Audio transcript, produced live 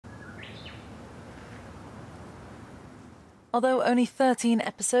Although only 13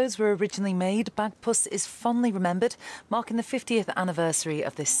 episodes were originally made, Bagpuss is fondly remembered, marking the 50th anniversary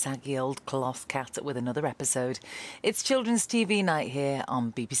of this saggy old cloth cat with another episode. It's children's TV night here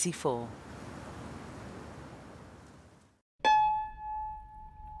on BBC4.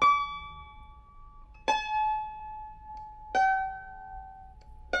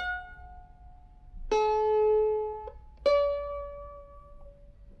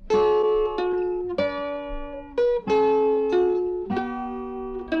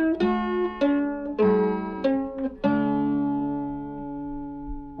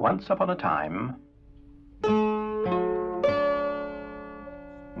 Once upon a time,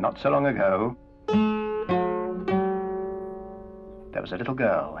 not so long ago, there was a little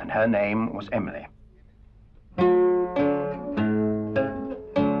girl, and her name was Emily. And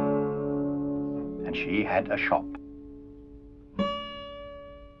she had a shop.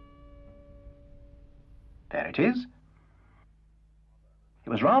 There it is. It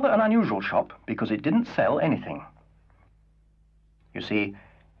was rather an unusual shop because it didn't sell anything. You see,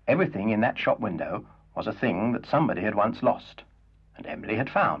 everything in that shop window was a thing that somebody had once lost, and Emily had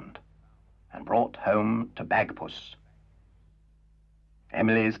found, and brought home to Bagpuss.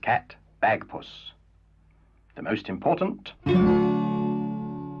 Emily's cat, Bagpuss. The most important, the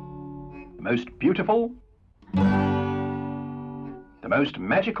most beautiful, the most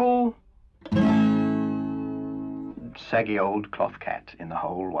magical, saggy old cloth cat in the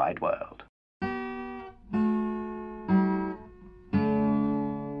whole wide world.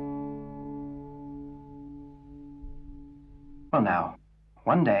 Well now,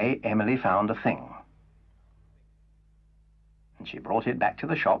 one day Emily found a thing. And she brought it back to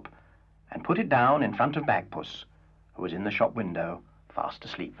the shop and put it down in front of Bagpuss, who was in the shop window, fast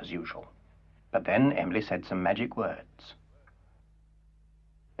asleep as usual. But then Emily said some magic words.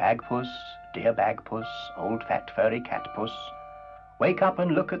 Bagpuss, dear Bagpuss, old fat furry catpuss, wake up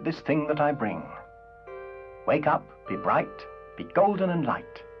and look at this thing that I bring. Wake up, be bright, be golden and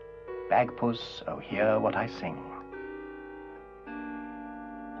light. Bagpuss, oh hear what I sing.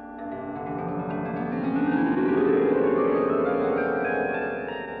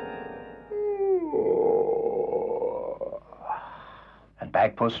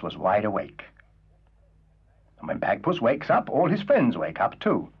 Bagpuss was wide awake. And when Bagpuss wakes up, all his friends wake up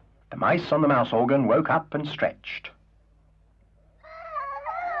too. The mice on the mouse organ woke up and stretched.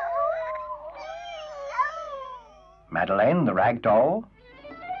 Madeleine, the rag doll.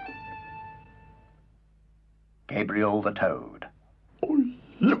 Gabriel, the toad. Oh,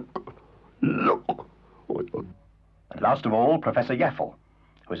 look, look. And last of all, Professor Yaffle,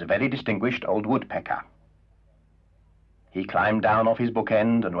 who was a very distinguished old woodpecker. He climbed down off his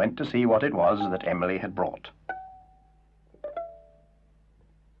bookend and went to see what it was that Emily had brought.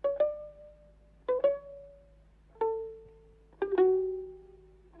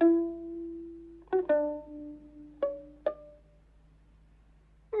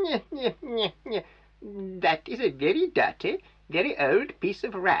 That is a very dirty, very old piece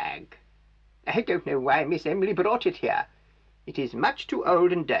of rag. I don't know why Miss Emily brought it here. It is much too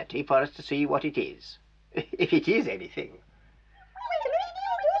old and dirty for us to see what it is. If it is anything.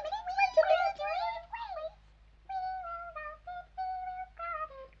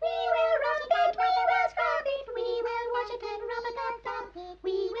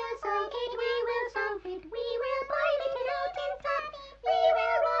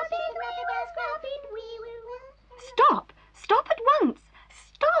 Stop! Stop at once!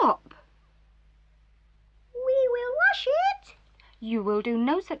 Stop! We will wash it. You will do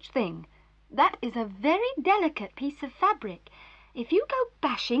no such thing. That is a very delicate piece of fabric. If you go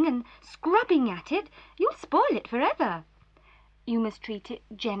bashing and scrubbing at it, you'll spoil it forever. You must treat it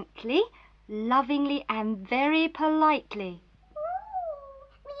gently, lovingly, and very politely.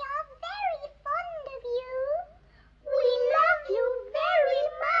 We are very fond of you. We love you very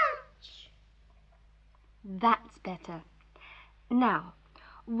much. That's better. Now,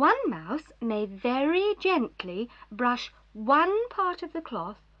 one mouse may very gently brush one part of the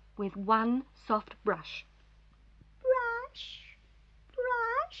cloth with one soft brush. Brush,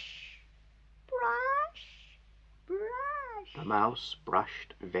 brush, brush, brush. The mouse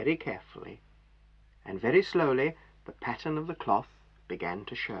brushed very carefully, and very slowly the pattern of the cloth began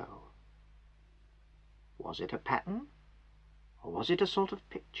to show. Was it a pattern, or was it a sort of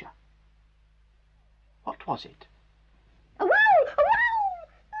picture? What was it?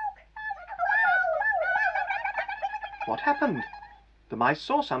 What happened? The mice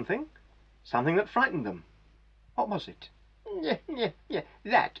saw something that frightened them. What was it?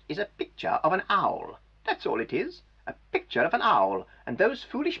 That is a picture of an owl. That's all it is. A picture of an owl, and those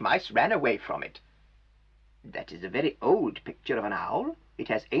foolish mice ran away from it. That is a very old picture of an owl. It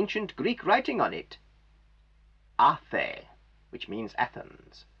has ancient Greek writing on it. Athe, which means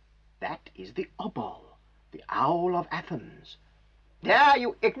Athens. That is the obol, the owl of Athens. There,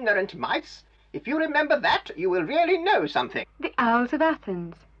 you ignorant mice! If you remember that, you will really know something. The owls of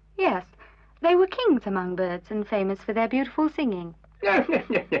Athens. Yes, they were kings among birds and famous for their beautiful singing. No, no,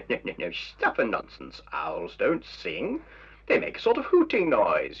 no, no, no, no, no, stuff and nonsense. Owls don't sing. They make a sort of hooting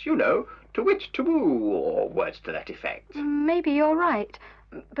noise, you know, to-wit, to-woo, or words to that effect. Maybe you're right,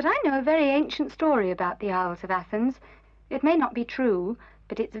 but I know a very ancient story about the owls of Athens. It may not be true,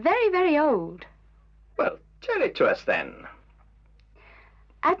 but it's very, very old. Well, tell it to us then.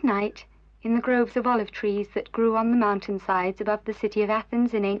 At night, in the groves of olive trees that grew on the mountainsides above the city of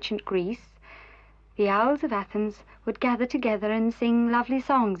Athens in ancient Greece, the owls of Athens would gather together and sing lovely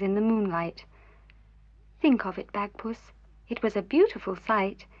songs in the moonlight. Think of it, Bagpuss. It was a beautiful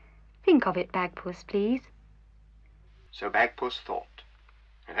sight. Think of it, Bagpuss, please. So Bagpuss thought,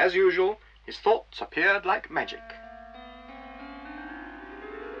 and as usual, his thoughts appeared like magic.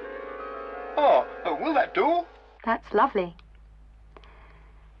 Oh, will that do? That's lovely.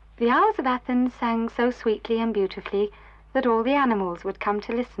 The owls of Athens sang so sweetly and beautifully that all the animals would come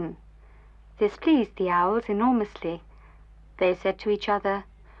to listen. This pleased the owls enormously. They said to each other,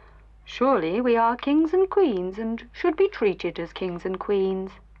 "Surely we are kings and queens and should be treated as kings and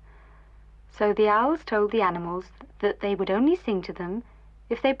queens." So the owls told the animals that they would only sing to them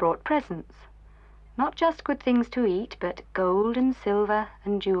if they brought presents. Not just good things to eat, but gold and silver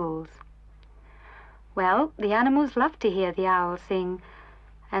and jewels. Well, the animals loved to hear the owls sing,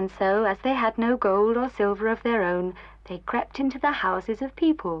 and so, as they had no gold or silver of their own, they crept into the houses of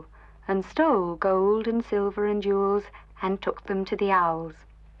people and stole gold and silver and jewels and took them to the owls.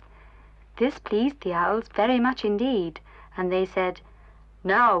 This pleased the owls very much indeed, and they said,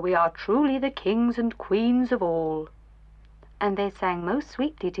 "Now we are truly the kings and queens of all." And they sang most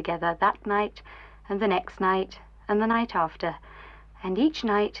sweetly together that night and the next night and the night after, and each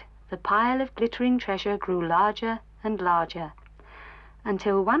night the pile of glittering treasure grew larger and larger,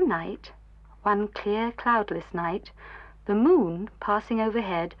 until one night, one clear cloudless night, the moon, passing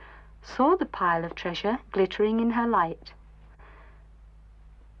overhead, saw the pile of treasure glittering in her light.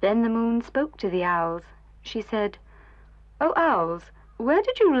 Then the moon spoke to the owls. She said, "O owls, where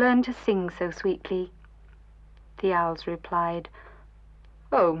did you learn to sing so sweetly?" The owls replied,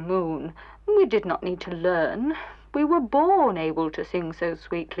 "O moon, we did not need to learn. We were born able to sing so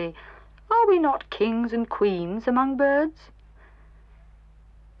sweetly. Are we not kings and queens among birds?"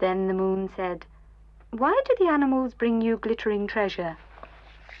 Then the moon said, "Why do the animals bring you glittering treasure?"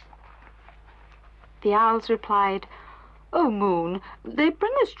 The owls replied, "O moon, they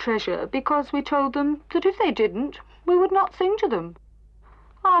bring us treasure because we told them that if they didn't, we would not sing to them.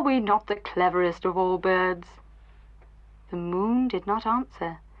 Are we not the cleverest of all birds?" The moon did not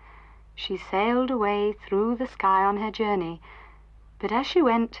answer. She sailed away through the sky on her journey, but as she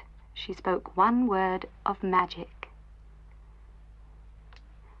went, she spoke one word of magic.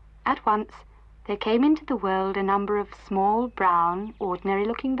 At once there came into the world a number of small, brown,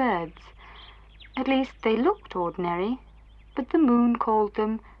 ordinary-looking birds. At least they looked ordinary, but the moon called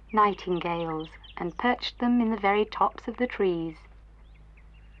them nightingales and perched them in the very tops of the trees.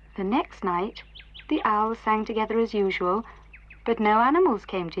 The next night the owls sang together as usual, but no animals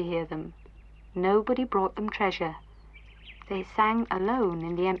came to hear them. Nobody brought them treasure. They sang alone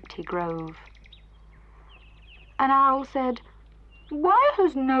in the empty grove. An owl said, "Why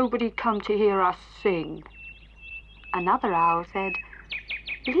has nobody come to hear us sing?" Another owl said,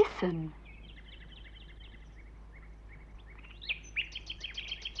 "Listen."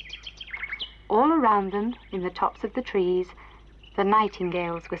 All around them, in the tops of the trees, the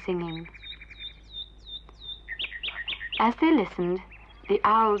nightingales were singing. As they listened, the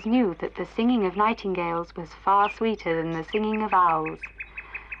owls knew that the singing of nightingales was far sweeter than the singing of owls,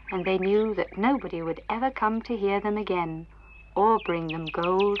 and they knew that nobody would ever come to hear them again, or bring them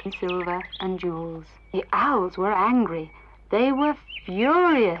gold and silver and jewels. The owls were angry. They were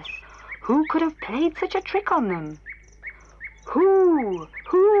furious. Who could have played such a trick on them? "Who?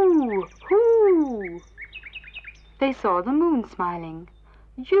 Who? Who?" They saw the moon smiling.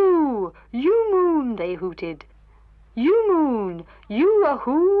 "You moon," they hooted. "You moon,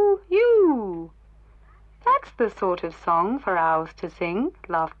 you-a-hoo, you." "That's the sort of song for owls to sing,"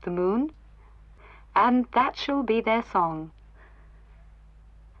 laughed the moon. "And that shall be their song."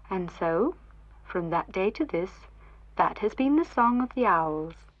 And so, from that day to this, that has been the song of the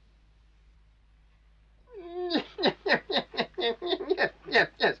owls.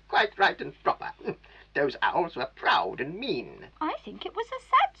 Yes, quite right and proper. Those owls were proud and mean. I think it was a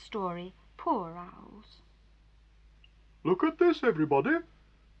sad story. Poor owls. Look at this, everybody.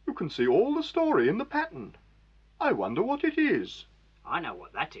 You can see all the story in the pattern. I wonder what it is. I know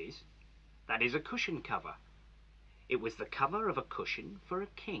what that is. That is a cushion cover. It was the cover of a cushion for a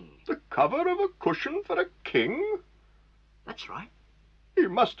king. The cover of a cushion for a king? That's right. He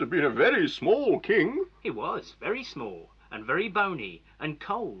must have been a very small king. He was very small and very bony and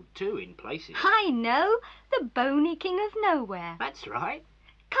cold too in places. I know, the bony king of nowhere. That's right.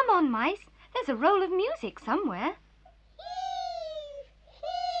 Come on, mice. There's a roll of music somewhere.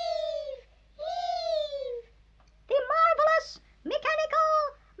 Heave, heave. The marvelous mechanical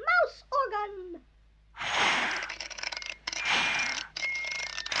mouse organ.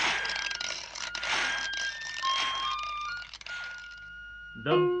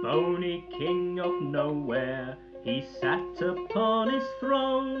 The bony king of nowhere, he sat upon his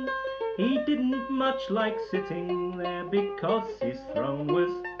throne. He didn't much like sitting there because his throne was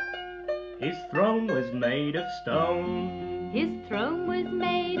made of stone. His throne was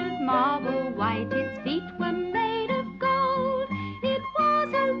made of marble white, its feet were made of gold. It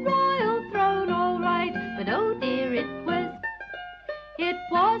was a royal throne, all right, but oh dear, it was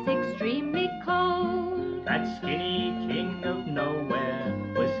extremely cold. That skinny king of nowhere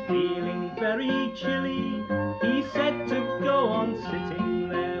was feeling very chilly. He said to go on sitting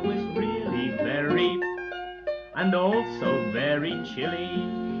there was really very, and also very chilly.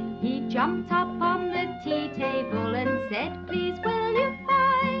 He jumped up on the tea table and said, please will you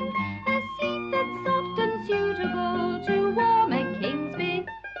find a seat that's soft and suitable to warm a king's feet?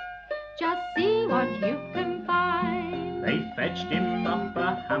 Just see what you can find. They fetched him up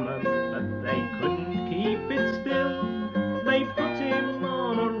a hammock, but they couldn't keep it still. They put him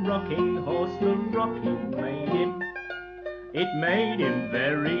on a rocking horse, the rocking made him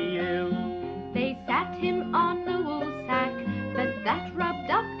very ill. They sat him on a wool sack, but that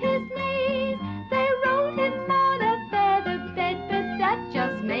rubbed up his knees. They rolled him on a feather bed, but that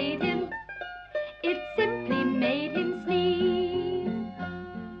just made him, it simply made him sneeze.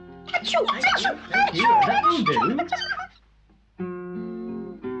 Achoo, achoo, achoo, that'll do.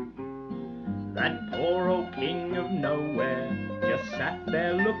 That poor old king of nowhere just sat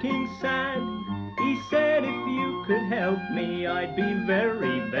there looking sad. He said, if you could help me, I'd be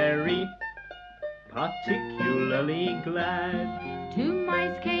very, very particularly glad. Two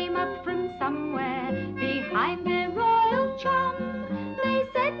mice came up from somewhere behind their royal chum. They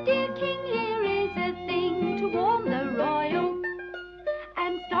said, dear king, here is a thing to warm the royal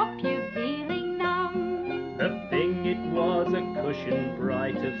and stop you feeling numb. The thing, it was a cushion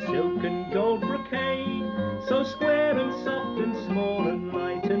bright of silk and gold brocade, so square and soft and small and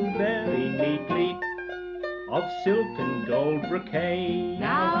light and very neatly of silk and gold brocade.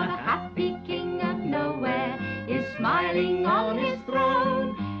 Now the happy king of nowhere is smiling on his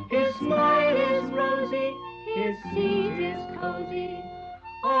throne. His smile is rosy, his seat is cozy,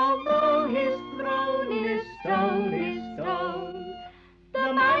 although his throne is stone,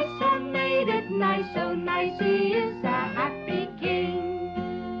 The mice have made it nice, so nice, he is a happy king.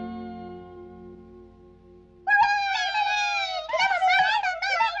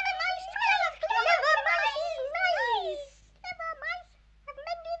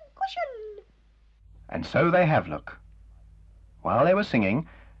 And so they have, look. While they were singing,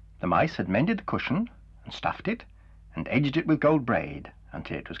 the mice had mended the cushion and stuffed it and edged it with gold braid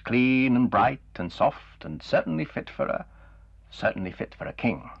until it was clean and bright and soft and certainly fit for a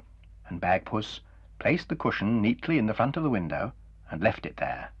king. And Bagpuss placed the cushion neatly in the front of the window and left it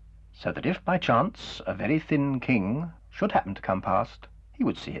there, so that if by chance a very thin king should happen to come past, he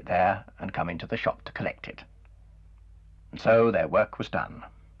would see it there and come into the shop to collect it. And so their work was done.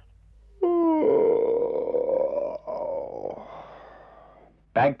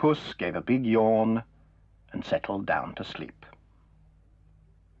 Bagpuss gave a big yawn and settled down to sleep.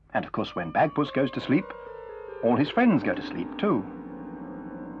 And of course, when Bagpuss goes to sleep, all his friends go to sleep too.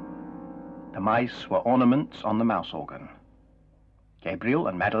 The mice were ornaments on the mouse organ. Gabriel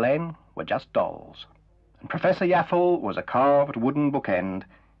and Madeleine were just dolls. And Professor Yaffle was a carved wooden bookend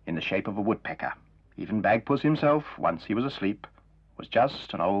in the shape of a woodpecker. Even Bagpuss himself, once he was asleep, was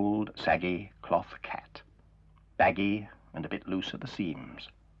just an old, saggy cloth cat. Baggy and a bit loose at the seams.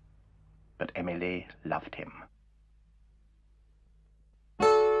 But Emily loved him.